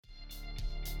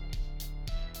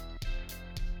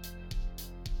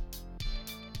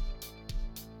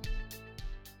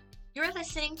You're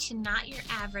listening to Not Your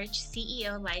Average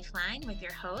CEO Lifeline with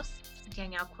your hosts,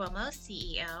 Danielle Cuomo,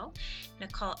 CEO,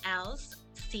 Nicole Els,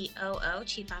 COO,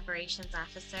 Chief Operations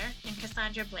Officer, and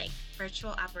Cassandra Blake,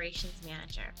 Virtual Operations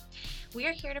Manager. We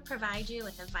are here to provide you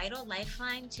with a vital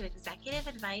lifeline to executive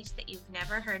advice that you've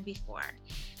never heard before.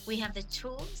 We have the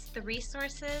tools, the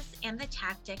resources, and the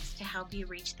tactics to help you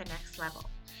reach the next level.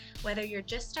 Whether you're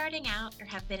just starting out or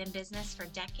have been in business for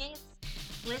decades,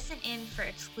 listen in for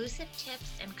exclusive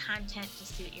tips and content to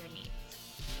suit your needs.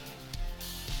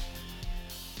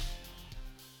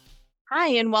 Hi,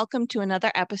 and welcome to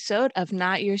another episode of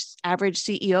Not Your Average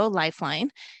CEO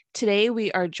Lifeline. Today,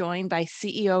 we are joined by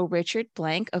CEO Richard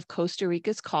Blank of Costa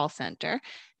Rica's call center.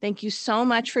 Thank you so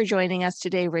much for joining us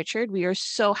today, Richard. We are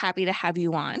so happy to have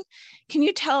you on. Can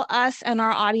you tell us and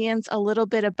our audience a little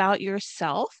bit about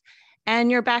yourself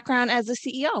and your background as a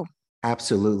CEO?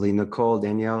 Absolutely. Nicole,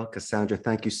 Danielle, Cassandra,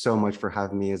 thank you so much for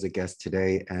having me as a guest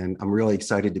today. And I'm really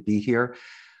excited to be here.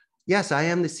 Yes, I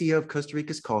am the CEO of Costa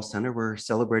Rica's call center. We're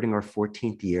celebrating our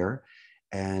 14th year.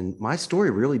 And my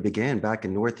story really began back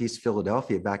in Northeast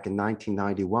Philadelphia back in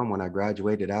 1991 when I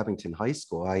graduated Abington High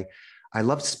School. I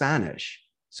loved Spanish.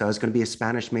 So I was going to be a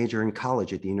Spanish major in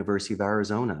college at the University of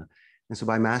Arizona. And so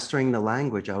by mastering the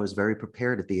language, I was very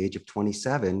prepared at the age of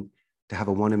 27 to have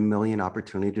a 1 in a million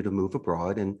opportunity to move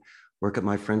abroad and work at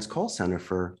my friend's call center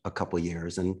for a couple of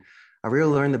years. And I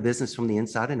really learned the business from the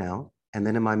inside and out. And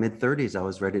then in my mid 30s, I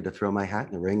was ready to throw my hat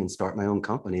in the ring and start my own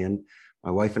company. And my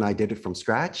wife and I did it from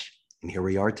scratch. And here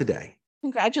we are today.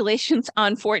 Congratulations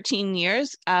on 14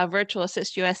 years. Virtual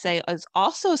Assist USA is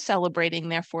also celebrating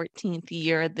their 14th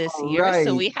year this year. Right.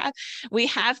 So we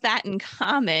have that in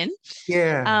common.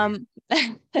 Yeah.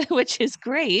 Which is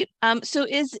great.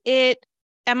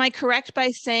 Am I correct by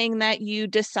saying that you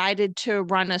decided to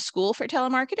run a school for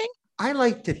telemarketing? I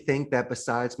like to think that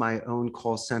besides my own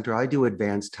call center, I do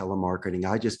advanced telemarketing.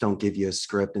 I just don't give you a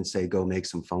script and say, go make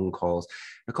some phone calls.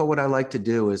 Nicole, what I like to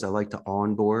do is I like to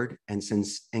onboard. And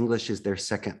since English is their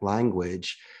second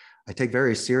language, I take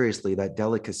very seriously that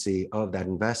delicacy of that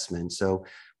investment. So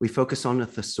we focus on the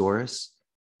thesaurus.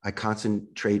 I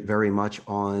concentrate very much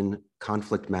on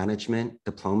conflict management,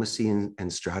 diplomacy,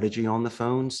 and strategy on the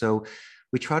phone. So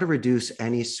we try to reduce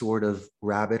any sort of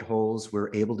rabbit holes.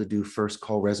 We're able to do first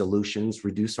call resolutions,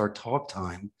 reduce our talk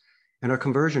time, and our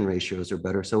conversion ratios are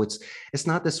better. So it's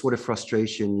not this sort of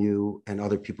frustration you and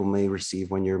other people may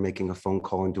receive when you're making a phone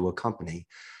call into a company.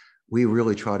 We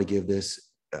really try to give this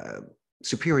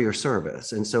superior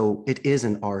service. And so it is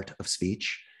an art of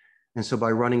speech. And so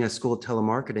by running a school of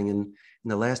telemarketing in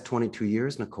the last 22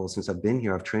 years, Nicole, since I've been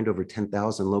here, I've trained over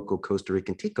 10,000 local Costa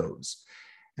Rican ticos.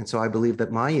 And so I believe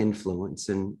that my influence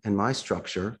and my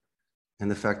structure and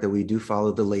the fact that we do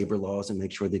follow the labor laws and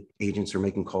make sure that agents are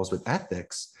making calls with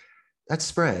ethics, that's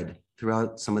spread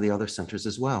throughout some of the other centers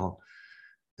as well.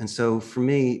 And so for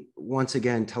me, once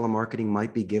again, telemarketing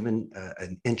might be given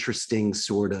an interesting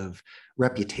sort of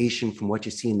reputation from what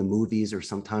you see in the movies, or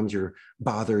sometimes you're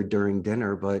bothered during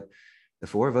dinner. But the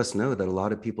four of us know that a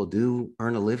lot of people do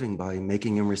earn a living by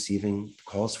making and receiving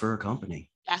calls for a company.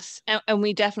 Yes, and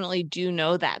we definitely do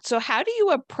know that. So how do you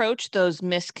approach those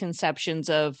misconceptions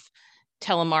of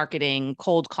telemarketing,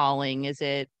 cold calling? Is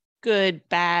it good,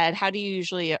 bad? How do you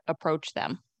usually approach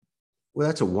them? Well,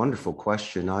 that's a wonderful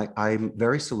question. I'm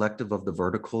very selective of the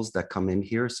verticals that come in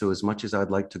here. So as much as I'd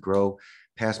like to grow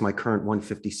past my current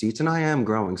 150 seats, and I am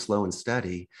growing slow and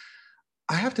steady,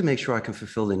 I have to make sure I can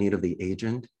fulfill the need of the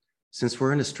agent. Since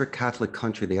we're in a strict Catholic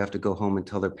country, they have to go home and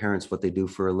tell their parents what they do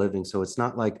for a living. So it's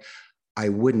not like I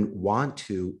wouldn't want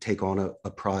to take on a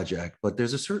project, but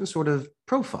there's a certain sort of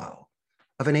profile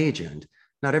of an agent.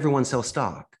 Not everyone sells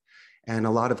stock. And a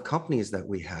lot of companies that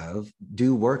we have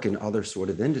do work in other sort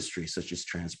of industries, such as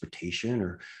transportation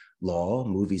or law,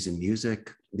 movies and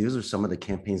music. These are some of the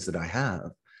campaigns that I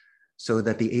have. So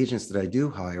that the agents that I do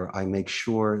hire, I make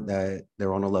sure that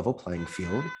they're on a level playing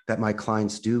field, that my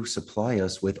clients do supply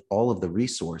us with all of the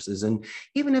resources. And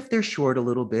even if they're short a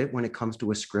little bit when it comes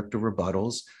to a script or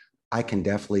rebuttals, I can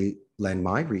definitely lend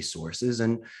my resources.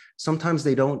 And sometimes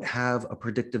they don't have a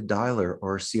predictive dialer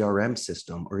or a CRM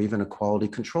system or even a quality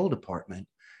control department.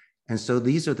 And so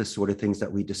these are the sort of things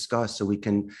that we discuss so we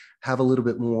can have a little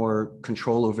bit more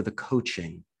control over the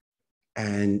coaching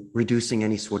and reducing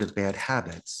any sort of bad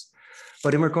habits.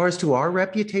 But in regards to our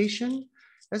reputation,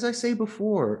 as I say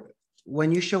before,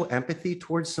 when you show empathy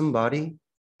towards somebody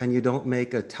and you don't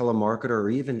make a telemarketer or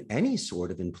even any sort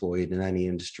of employee in any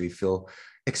industry feel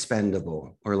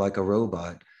expendable or like a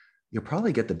robot, you'll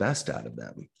probably get the best out of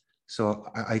them. So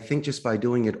I think just by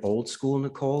doing it old school,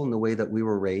 Nicole, in the way that we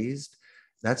were raised,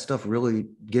 that stuff really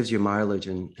gives you mileage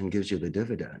and gives you the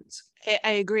dividends.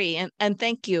 I agree. And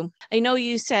thank you. I know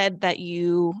you said that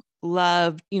you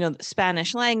loved, the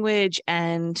Spanish language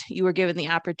and you were given the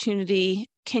opportunity.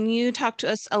 Can you talk to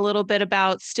us a little bit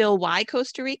about still why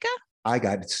Costa Rica? I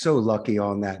got so lucky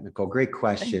on that, Nicole. Great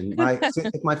question.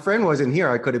 If my friend wasn't here,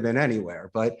 I could have been anywhere.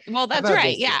 But Well, how that's about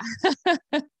right. this?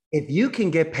 Yeah. If you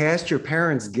can get past your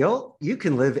parents' guilt, you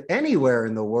can live anywhere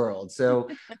in the world. So,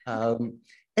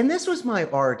 and this was my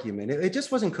argument. It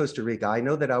just wasn't Costa Rica. I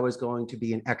know that I was going to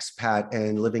be an expat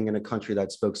and living in a country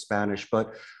that spoke Spanish.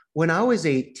 But when I was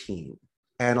 18,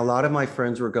 and a lot of my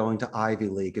friends were going to Ivy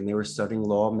League and they were studying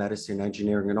law, medicine,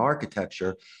 engineering, and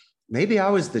architecture, maybe I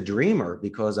was the dreamer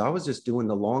because I was just doing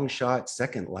the long shot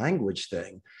second language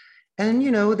thing. And,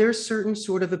 there's certain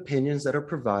sort of opinions that are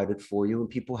provided for you, and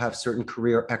people have certain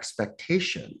career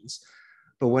expectations.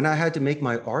 But when I had to make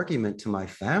my argument to my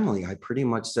family, I pretty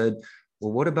much said,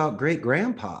 well, what about great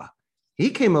grandpa? He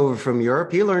came over from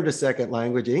Europe. He learned a second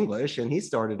language, English, and he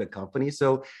started a company.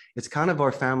 So it's kind of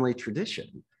our family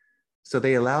tradition. So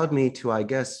they allowed me to, I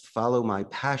guess, follow my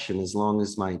passion as long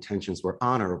as my intentions were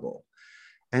honorable.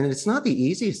 And it's not the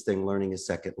easiest thing learning a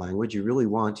second language. You really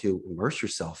want to immerse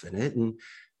yourself in it. And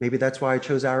maybe that's why I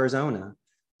chose Arizona.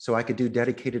 So I could do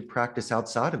dedicated practice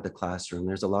outside of the classroom.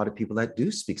 There's a lot of people that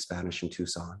do speak Spanish in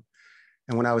Tucson.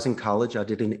 And when I was in college, I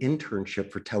did an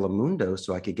internship for Telemundo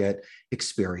so I could get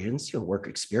experience, work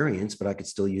experience, but I could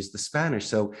still use the Spanish.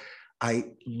 So I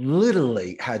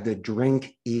literally had to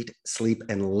drink, eat, sleep,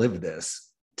 and live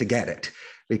this to get it,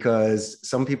 because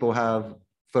some people have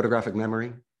photographic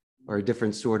memory or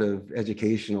different sort of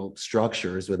educational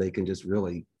structures where they can just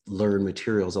really learn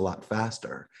materials a lot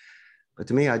faster. But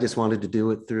to me, I just wanted to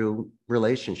do it through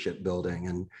relationship building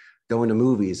and going to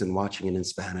movies and watching it in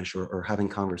Spanish or having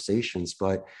conversations.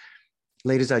 But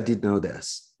ladies, I did know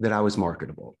this, that I was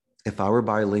marketable. If I were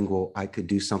bilingual, I could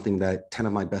do something that 10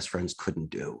 of my best friends couldn't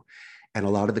do. And a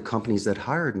lot of the companies that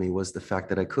hired me was the fact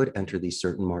that I could enter these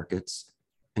certain markets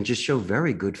and just show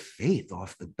very good faith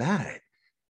off the bat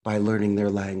by learning their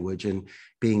language and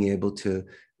being able to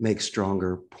make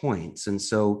stronger points. And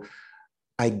so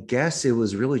I guess it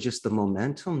was really just the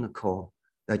momentum, Nicole,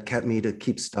 that kept me to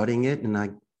keep studying it. And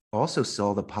I also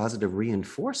saw the positive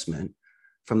reinforcement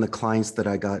from the clients that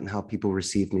I got and how people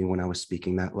received me when I was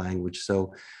speaking that language.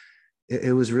 So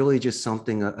it was really just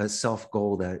something, a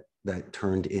self-goal that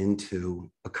turned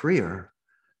into a career.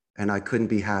 And I couldn't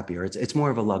be happier. It's more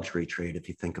of a luxury trade if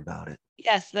you think about it.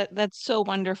 Yes, that's so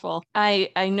wonderful.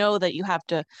 I know that you have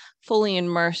to fully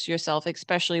immerse yourself,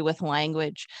 especially with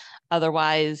language.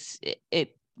 Otherwise,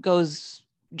 it goes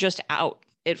just out.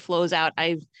 It flows out.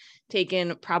 I've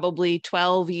taken probably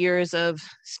 12 years of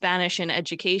Spanish in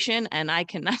education, and I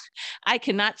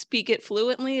cannot speak it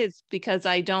fluently. It's because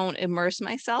I don't immerse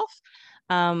myself.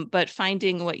 But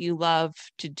finding what you love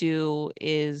to do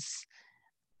is,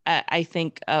 I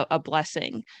think, a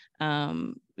blessing.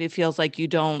 It feels like you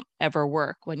don't ever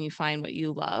work when you find what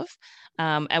you love,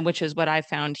 and which is what I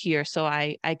found here. So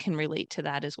I can relate to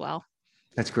that as well.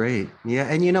 That's great. Yeah.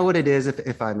 And you know what it is,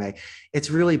 if I may, it's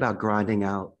really about grinding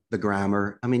out the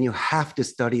grammar. I mean, you have to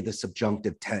study the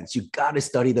subjunctive tense. You got to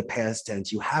study the past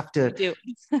tense. You have to,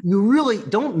 you really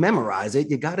don't memorize it.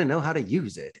 You got to know how to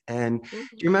use it. And do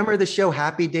you remember the show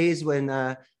Happy Days when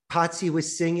Potsy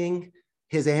was singing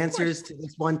his answers to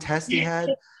this one test he had?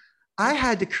 I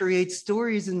had to create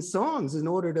stories and songs in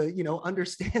order to,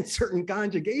 understand certain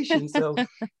conjugations. So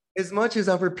as much as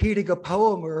I'm repeating a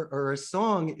poem or a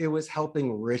song, it was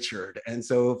helping Richard. And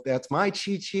so if that's my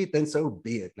cheat sheet, then so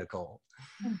be it, Nicole.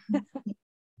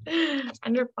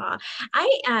 Wonderful.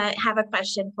 I have a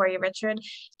question for you, Richard,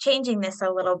 changing this a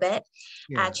little bit,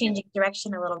 changing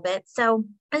direction a little bit. So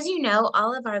as you know,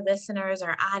 all of our listeners,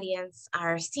 our audience,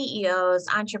 are CEOs,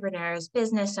 entrepreneurs,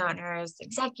 business owners,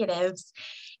 executives,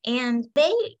 and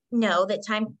they know that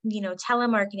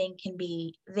telemarketing can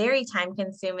be very time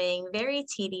consuming, very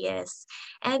tedious,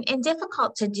 and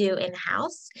difficult to do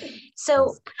in-house.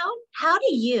 So how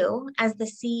do you, as the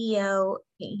CEO,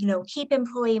 keep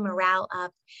employee morale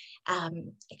up,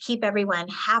 keep everyone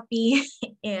happy,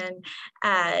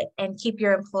 and keep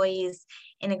your employees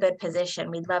in a good position?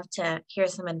 We'd love to hear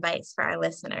some advice for our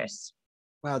listeners.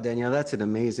 Wow, Danielle, that's an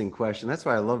amazing question. That's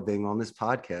why I love being on this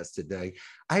podcast today.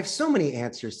 I have so many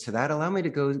answers to that. Allow me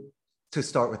to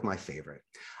start with my favorite.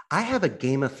 I have a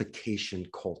gamification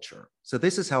culture. So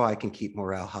this is how I can keep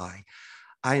morale high.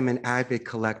 I am an avid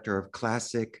collector of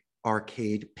classic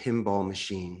arcade pinball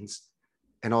machines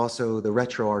and also the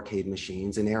retro arcade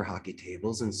machines and air hockey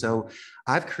tables. And so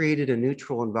I've created a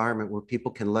neutral environment where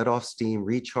people can let off steam,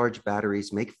 recharge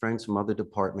batteries, make friends from other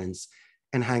departments,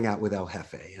 and hang out with El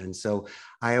Jefe. And so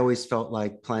I always felt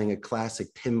like playing a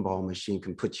classic pinball machine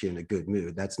can put you in a good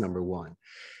mood. That's number one.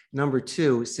 Number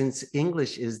two, since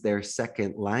English is their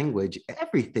second language,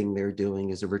 everything they're doing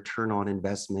is a return on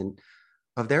investment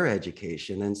of their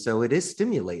education. And so it is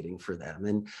stimulating for them.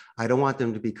 And I don't want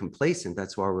them to be complacent.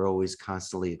 That's why we're always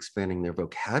constantly expanding their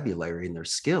vocabulary and their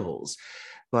skills.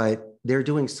 But they're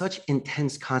doing such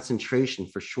intense concentration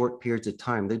for short periods of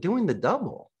time. They're doing the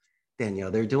double,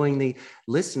 Danielle. They're doing the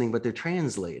listening, but they're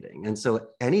translating. And so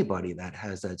anybody that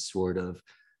has that sort of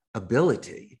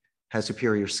ability has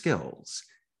superior skills.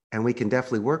 And we can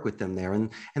definitely work with them there.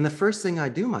 And the first thing I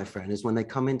do, my friend, is when they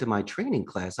come into my training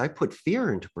class, I put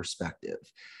fear into perspective.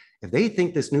 If they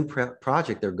think this new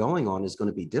project they're going on is going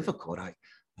to be difficult, I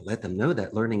let them know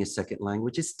that learning a second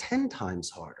language is 10 times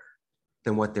harder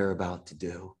than what they're about to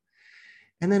do.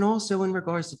 And then also in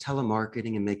regards to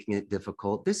telemarketing and making it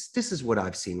difficult, this is what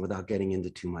I've seen without getting into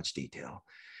too much detail.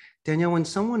 Danielle, when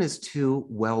someone is too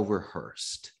well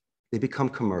rehearsed, they become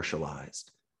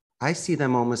commercialized. I see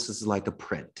them almost as like a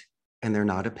print, and they're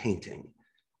not a painting.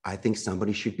 I think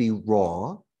somebody should be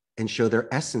raw and show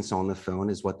their essence on the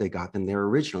phone as what they got them there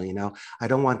originally. Now, I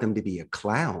don't want them to be a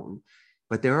clown,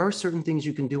 but there are certain things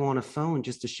you can do on a phone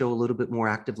just to show a little bit more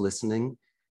active listening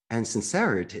and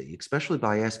sincerity, especially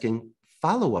by asking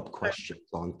follow-up questions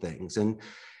on things. And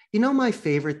my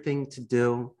favorite thing to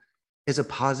do is a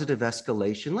positive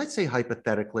escalation. Let's say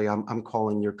hypothetically, I'm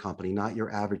calling your company, not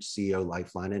your average CEO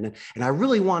Lifeline, and I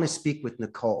really want to speak with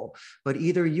Nicole, but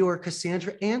either you or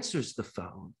Cassandra answers the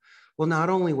phone. Well, not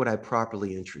only would I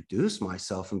properly introduce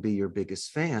myself and be your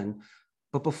biggest fan,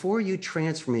 but before you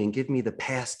transfer me and give me the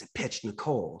pass to pitch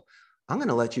Nicole, I'm going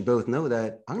to let you both know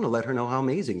that I'm going to let her know how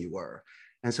amazing you were.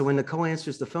 And so when Nicole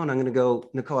answers the phone, I'm going to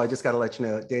go, Nicole, I just got to let you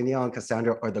know, Danielle and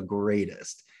Cassandra are the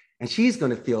greatest. And she's going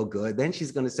to feel good. Then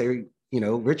she's going to say,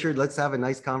 Richard, let's have a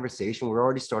nice conversation. We're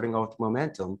already starting off with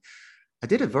momentum. I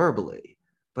did it verbally,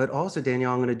 but also,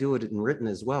 Danielle, I'm going to do it in written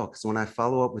as well. Because when I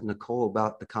follow up with Nicole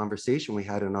about the conversation we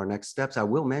had in our next steps, I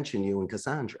will mention you and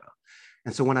Cassandra.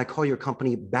 And so when I call your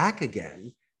company back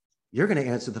again, you're going to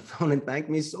answer the phone and thank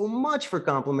me so much for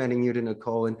complimenting you to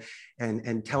Nicole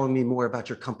and telling me more about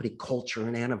your company culture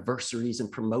and anniversaries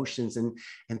and promotions and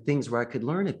things where I could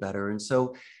learn it better. And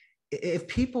so if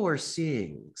people are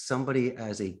seeing somebody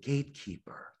as a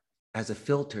gatekeeper, as a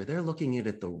filter, they're looking at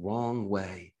it the wrong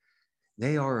way.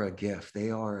 They are a gift. They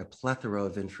are a plethora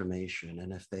of information.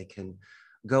 And if they can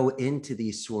go into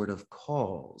these sort of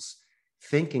calls,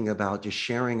 thinking about just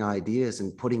sharing ideas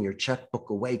and putting your checkbook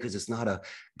away because it's not a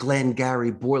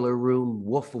Glengarry boiler room,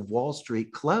 Wolf of Wall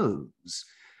Street close,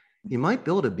 you might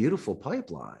build a beautiful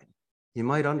pipeline. You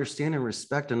might understand and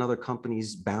respect another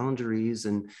company's boundaries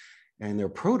and their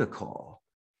protocol,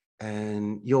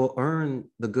 and you'll earn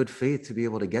the good faith to be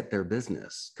able to get their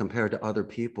business compared to other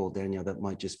people, Danielle, that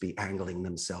might just be angling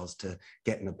themselves to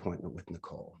get an appointment with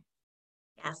Nicole.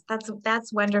 Yes,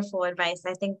 that's wonderful advice.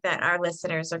 I think that our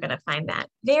listeners are going to find that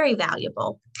very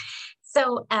valuable.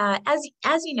 So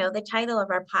as you know, the title of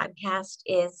our podcast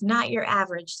is Not Your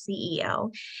Average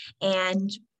CEO. And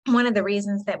one of the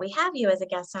reasons that we have you as a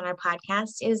guest on our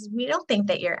podcast is we don't think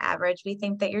that you're average. We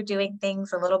think that you're doing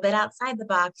things a little bit outside the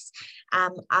box,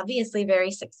 obviously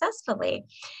very successfully.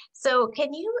 So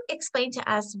can you explain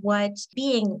to us what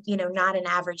being, not an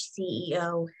average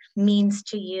CEO means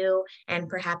to you, and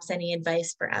perhaps any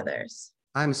advice for others?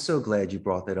 I'm so glad you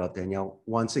brought that up, Danielle.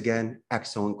 Once again,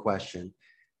 excellent question.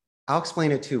 I'll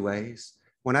explain it two ways.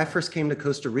 When I first came to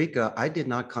Costa Rica, I did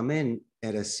not come in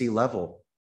at a C-level.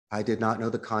 I did not know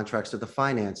the contracts or the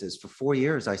finances. For 4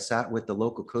 years, I sat with the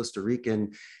local Costa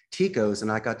Rican ticos,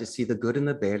 and I got to see the good and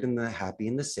the bad and the happy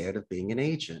and the sad of being an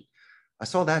agent. I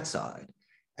saw that side.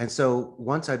 And so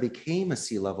once I became a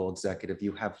C-level executive,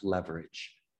 you have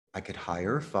leverage. I could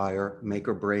hire or fire, make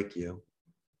or break you.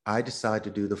 I decided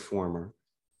to do the former.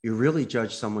 You really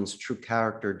judge someone's true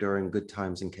character during good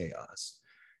times and chaos.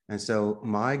 And so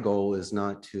my goal is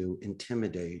not to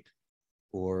intimidate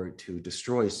or to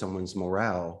destroy someone's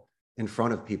morale in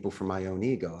front of people for my own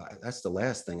ego. That's the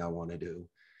last thing I want to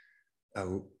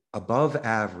do. Above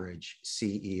average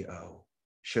CEO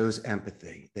shows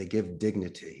empathy. They give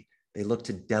dignity. They look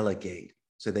to delegate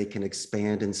so they can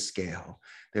expand and scale.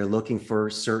 They're looking for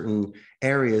certain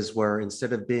areas where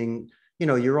instead of being,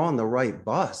 you're on the right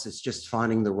bus, it's just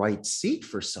finding the right seat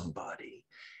for somebody.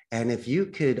 And if you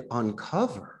could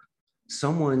uncover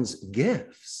someone's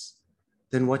gifts,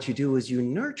 then what you do is you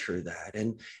nurture that.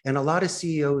 And a lot of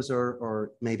CEOs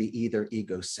are maybe either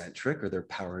egocentric or they're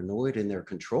paranoid and they're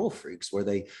control freaks where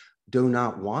they do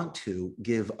not want to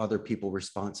give other people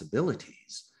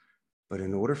responsibilities. But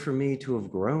in order for me to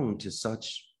have grown to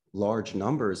such large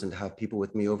numbers and to have people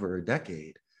with me over a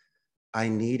decade, I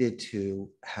needed to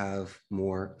have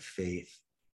more faith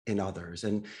in others.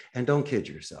 And don't kid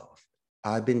yourself.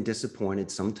 I've been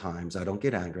disappointed sometimes. I don't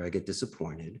get angry, I get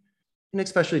disappointed. And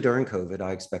especially during COVID,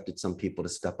 I expected some people to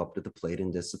step up to the plate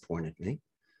and disappointed me.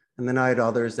 And then I had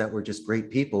others that were just great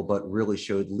people, but really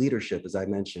showed leadership, as I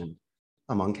mentioned,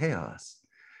 among chaos.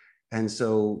 And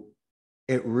so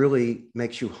it really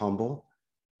makes you humble,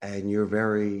 and you're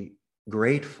very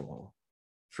grateful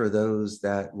for those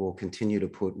that will continue to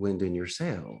put wind in your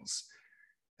sails.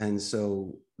 And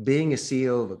so being a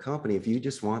CEO of a company, if you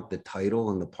just want the title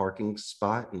and the parking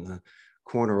spot and the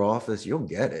corner office, you'll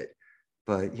get it.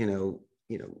 But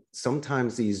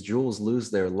sometimes these jewels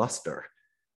lose their luster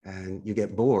and you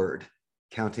get bored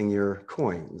counting your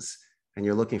coins and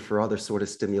you're looking for other sort of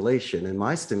stimulation. And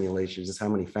my stimulation is how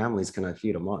many families can I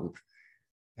feed a month?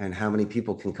 And how many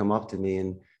people can come up to me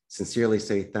and sincerely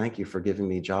say, thank you for giving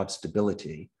me job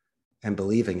stability and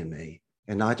believing in me,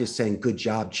 and not just saying, good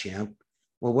job, champ.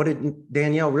 Well, what did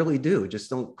Danielle really do? Just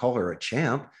don't call her a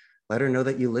champ. Let her know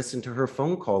that you listened to her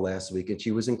phone call last week and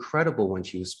she was incredible when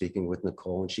she was speaking with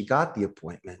Nicole and she got the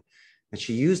appointment and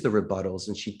she used the rebuttals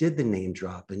and she did the name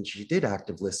drop and she did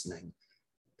active listening.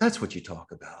 That's what you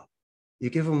talk about. You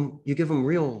give them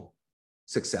real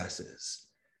successes.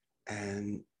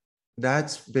 And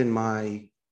that's been my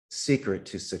secret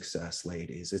to success,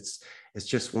 ladies. It's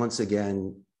just, once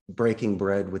again, breaking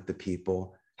bread with the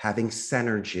people, having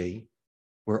synergy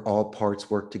where all parts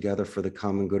work together for the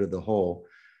common good of the whole,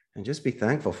 and just be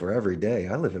thankful for every day.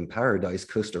 I live in paradise,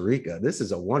 Costa Rica. This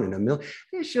is a 1 in a million.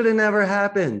 It should have never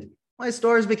happened. My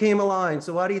stars became aligned.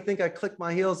 So why do you think I click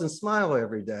my heels and smile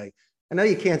every day? I know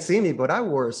you can't see me, but I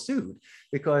wore a suit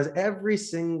because every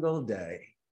single day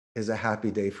is a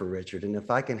happy day for Richard. And if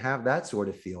I can have that sort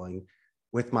of feeling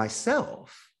with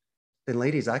myself, then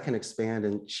ladies, I can expand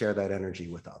and share that energy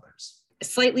with others.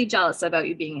 Slightly jealous about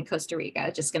you being in Costa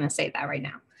Rica. Just going to say that right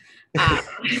now.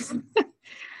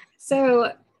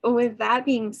 So with that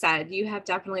being said, you have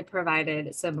definitely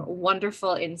provided some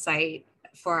wonderful insight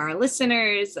for our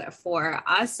listeners, for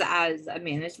us as a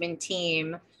management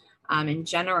team in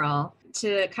general.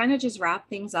 To kind of just wrap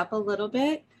things up a little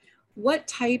bit, what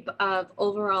type of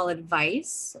overall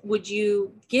advice would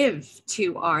you give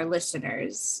to our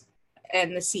listeners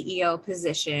in the CEO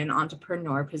position,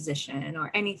 entrepreneur position, or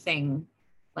anything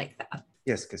like that?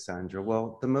 Yes, Cassandra.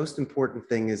 Well, the most important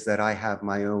thing is that I have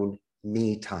my own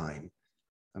me time.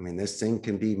 I mean, this thing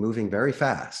can be moving very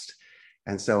fast.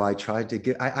 And so I tried to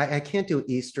get, I can't do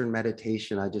Eastern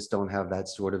meditation. I just don't have that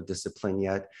sort of discipline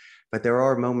yet. But there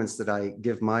are moments that I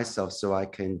give myself so I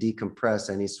can decompress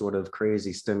any sort of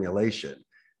crazy stimulation,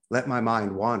 let my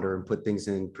mind wander and put things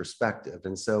in perspective.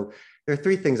 And so there are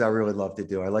 3 things I really love to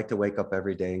do. I like to wake up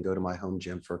every day and go to my home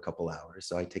gym for a couple hours,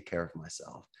 so I take care of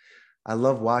myself. I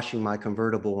love washing my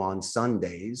convertible on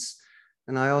Sundays.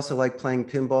 And I also like playing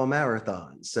pinball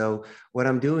marathons. So when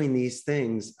I'm doing these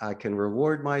things, I can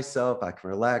reward myself, I can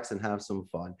relax and have some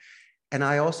fun. And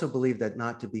I also believe that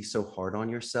not to be so hard on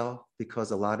yourself,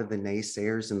 because a lot of the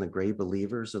naysayers and the gray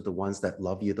believers are the ones that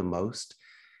love you the most.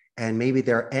 And maybe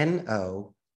their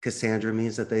N-O, Cassandra,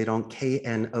 means that they don't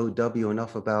K-N-O-W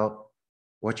enough about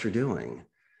what you're doing.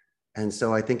 And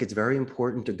so I think it's very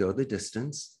important to go the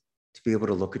distance, to be able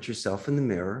to look at yourself in the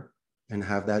mirror and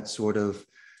have that sort of,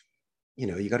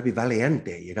 you got to be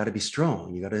valiente, you got to be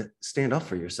strong, you got to stand up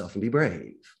for yourself and be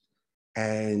brave.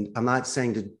 And I'm not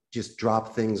saying to just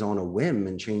drop things on a whim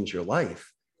and change your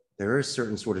life. There is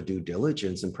certain sort of due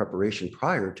diligence and preparation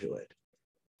prior to it.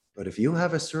 But if you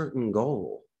have a certain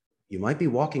goal, you might be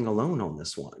walking alone on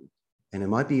this one, and it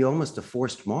might be almost a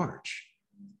forced march.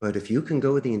 But if you can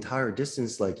go the entire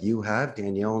distance like you have,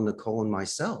 Danielle, Nicole, and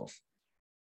myself,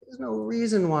 there's no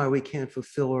reason why we can't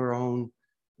fulfill our own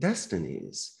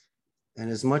destinies. And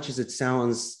as much as it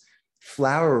sounds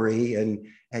flowery and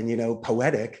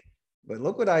poetic, but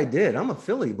look what I did. I'm a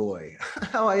Philly boy.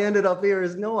 How I ended up here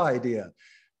is no idea.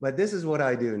 But this is what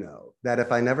I do know, that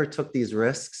if I never took these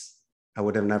risks, I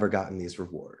would have never gotten these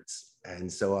rewards.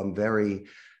 And so I'm very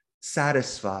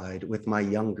satisfied with my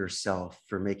younger self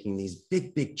for making these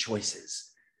big, big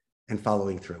choices and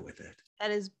following through with it.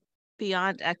 That is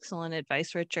beyond excellent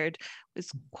advice, Richard.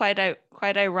 It's quite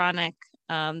ironic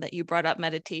that you brought up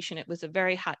meditation. It was a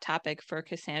very hot topic for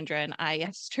Cassandra and I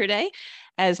yesterday,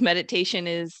 as meditation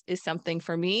is something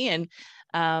for me,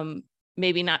 and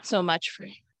maybe not so much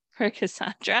for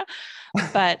Cassandra.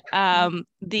 But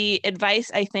the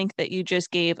advice I think that you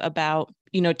just gave about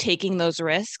taking those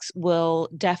risks will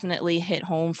definitely hit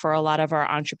home for a lot of our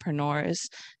entrepreneurs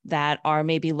that are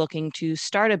maybe looking to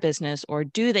start a business, or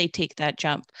do they take that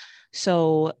jump?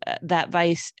 So that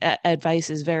advice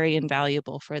is very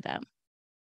invaluable for them.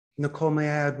 Nicole, may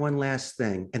I add one last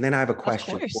thing? And then I have a Of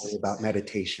question for course. you about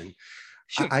meditation.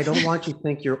 Sure. I don't want you to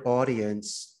think your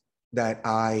audience that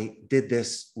I did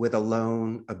this with a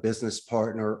loan, a business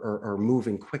partner, or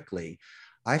moving quickly.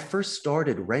 I first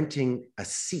started renting a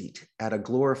seat at a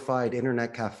glorified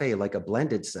internet cafe, like a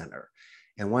blended center.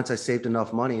 And once I saved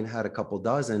enough money and had a couple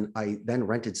dozen, I then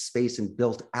rented space and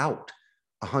built out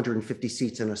 150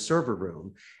 seats in a server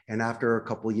room. And after a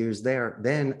couple of years there,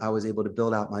 then I was able to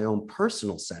build out my own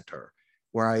personal center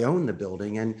where I own the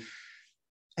building. And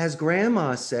as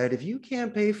grandma said, if you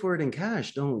can't pay for it in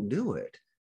cash, don't do it.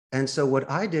 And so what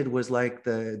I did was like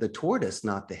the tortoise,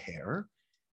 not the hare.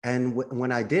 And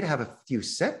when I did have a few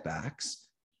setbacks,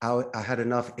 I had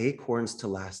enough acorns to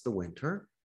last the winter,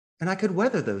 and I could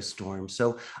weather those storms.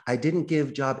 So I didn't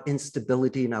give job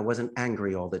instability, and I wasn't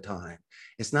angry all the time.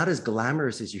 It's not as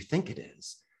glamorous as you think it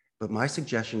is, but my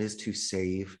suggestion is to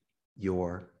save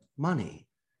your money.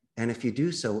 And if you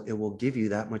do so, it will give you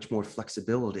that much more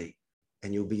flexibility,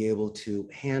 and you'll be able to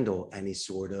handle any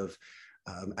sort of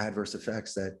adverse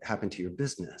effects that happen to your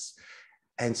business.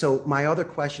 And so my other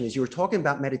question is, you were talking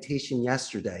about meditation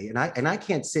yesterday, and I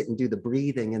can't sit and do the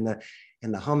breathing and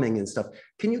the humming and stuff.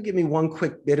 Can you give me one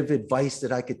quick bit of advice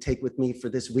that I could take with me for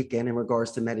this weekend in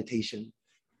regards to meditation?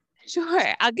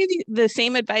 Sure. I'll give you the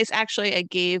same advice actually I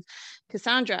gave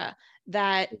Cassandra,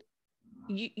 that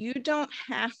you don't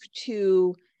have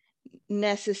to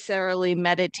necessarily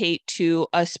meditate to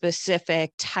a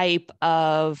specific type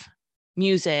of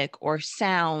music or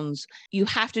sounds. You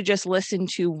have to just listen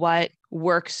to what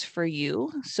works for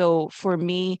you. So for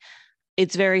me,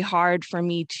 it's very hard for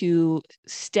me to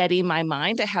steady my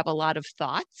mind. I have a lot of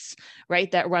thoughts, right,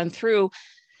 that run through.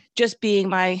 Just being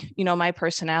my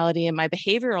personality and my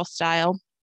behavioral style,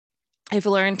 I've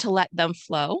learned to let them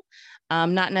flow,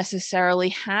 not necessarily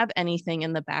have anything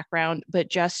in the background, but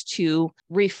just to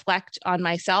reflect on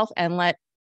myself and let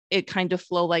it kind of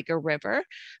flow like a river,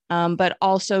 but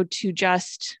also to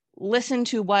just listen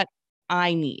to what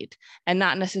I need and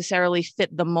not necessarily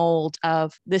fit the mold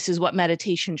of this is what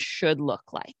meditation should look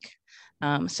like.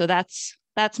 So that's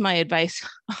my advice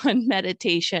on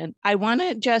meditation. I want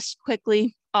to just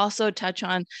quickly also touch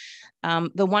on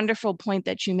the wonderful point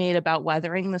that you made about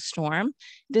weathering the storm.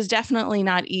 It is definitely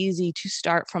not easy to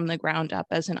start from the ground up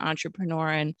as an entrepreneur.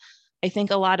 And I think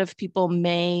a lot of people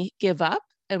may give up.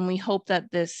 And we hope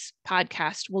that this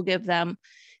podcast will give them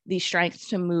the strength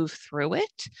to move through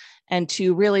it and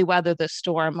to really weather the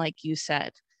storm, like you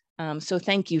said. So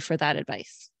thank you for that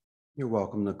advice. You're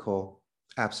welcome, Nicole.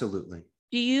 Absolutely.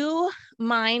 Do you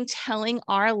mind telling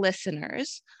our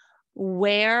listeners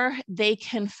where they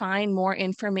can find more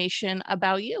information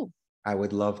about you? I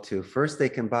would love to. First, they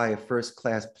can buy a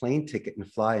first-class plane ticket and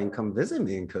fly and come visit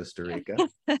me in Costa Rica.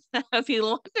 That would be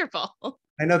wonderful.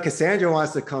 I know Cassandra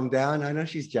wants to come down. I know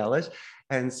she's jealous.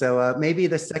 And so maybe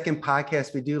the second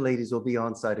podcast we do, ladies, will be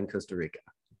on site in Costa Rica.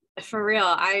 For real,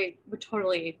 I would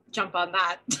totally jump on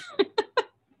that.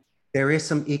 There is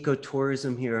some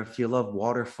ecotourism here. If you love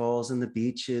waterfalls and the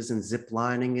beaches and zip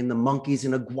lining and the monkeys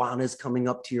and iguanas coming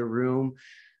up to your room,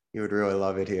 you would really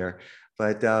love it here.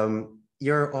 But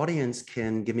your audience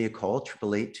can give me a call,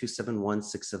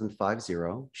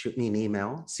 888-271-6750. Shoot me an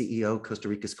email,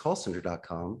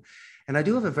 CEO@CostaRica'sCallCenter.com. And I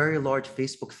do have a very large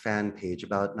Facebook fan page.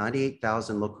 About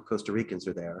 98,000 local Costa Ricans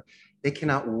are there. They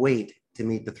cannot wait to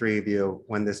meet the three of you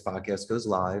when this podcast goes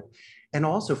live. And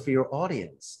also for your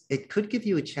audience, it could give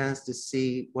you a chance to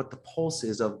see what the pulse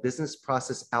is of business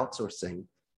process outsourcing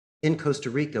in Costa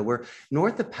Rica. We're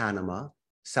north of Panama,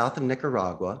 south of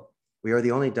Nicaragua. We are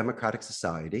the only democratic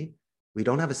society. We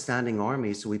don't have a standing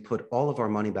army, so we put all of our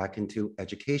money back into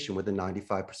education with a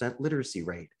 95% literacy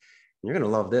rate. And you're going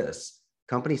to love this.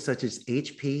 Companies such as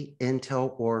HP,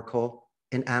 Intel, Oracle,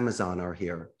 and Amazon are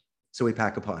here. So we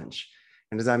pack a punch.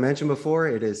 And as I mentioned before,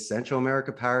 it is Central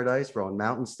America paradise. We're on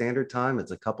Mountain Standard Time.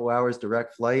 It's a couple hours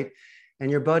direct flight.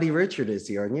 And your buddy Richard is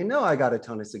here. And you know I got a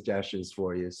ton of suggestions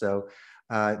for you. So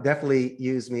definitely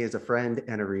use me as a friend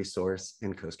and a resource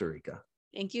in Costa Rica.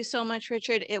 Thank you so much,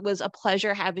 Richard. It was a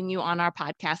pleasure having you on our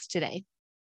podcast today.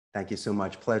 Thank you so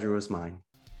much. Pleasure was mine.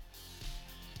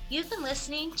 You've been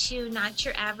listening to Not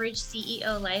Your Average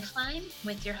CEO Lifeline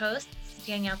with your hosts,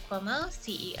 Danielle Cuomo,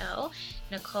 CEO,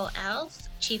 Nicole Els,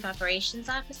 Chief Operations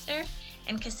Officer,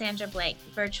 and Cassandra Blake,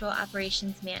 Virtual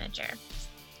Operations Manager.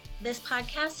 This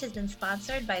podcast has been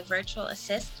sponsored by Virtual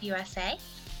Assist USA.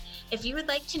 If you would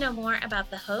like to know more about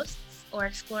the hosts or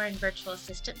exploring virtual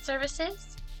assistant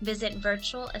services, visit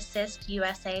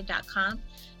virtualassistusa.com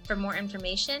for more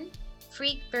information,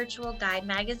 free virtual guide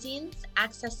magazines,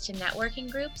 access to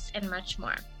networking groups, and much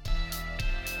more.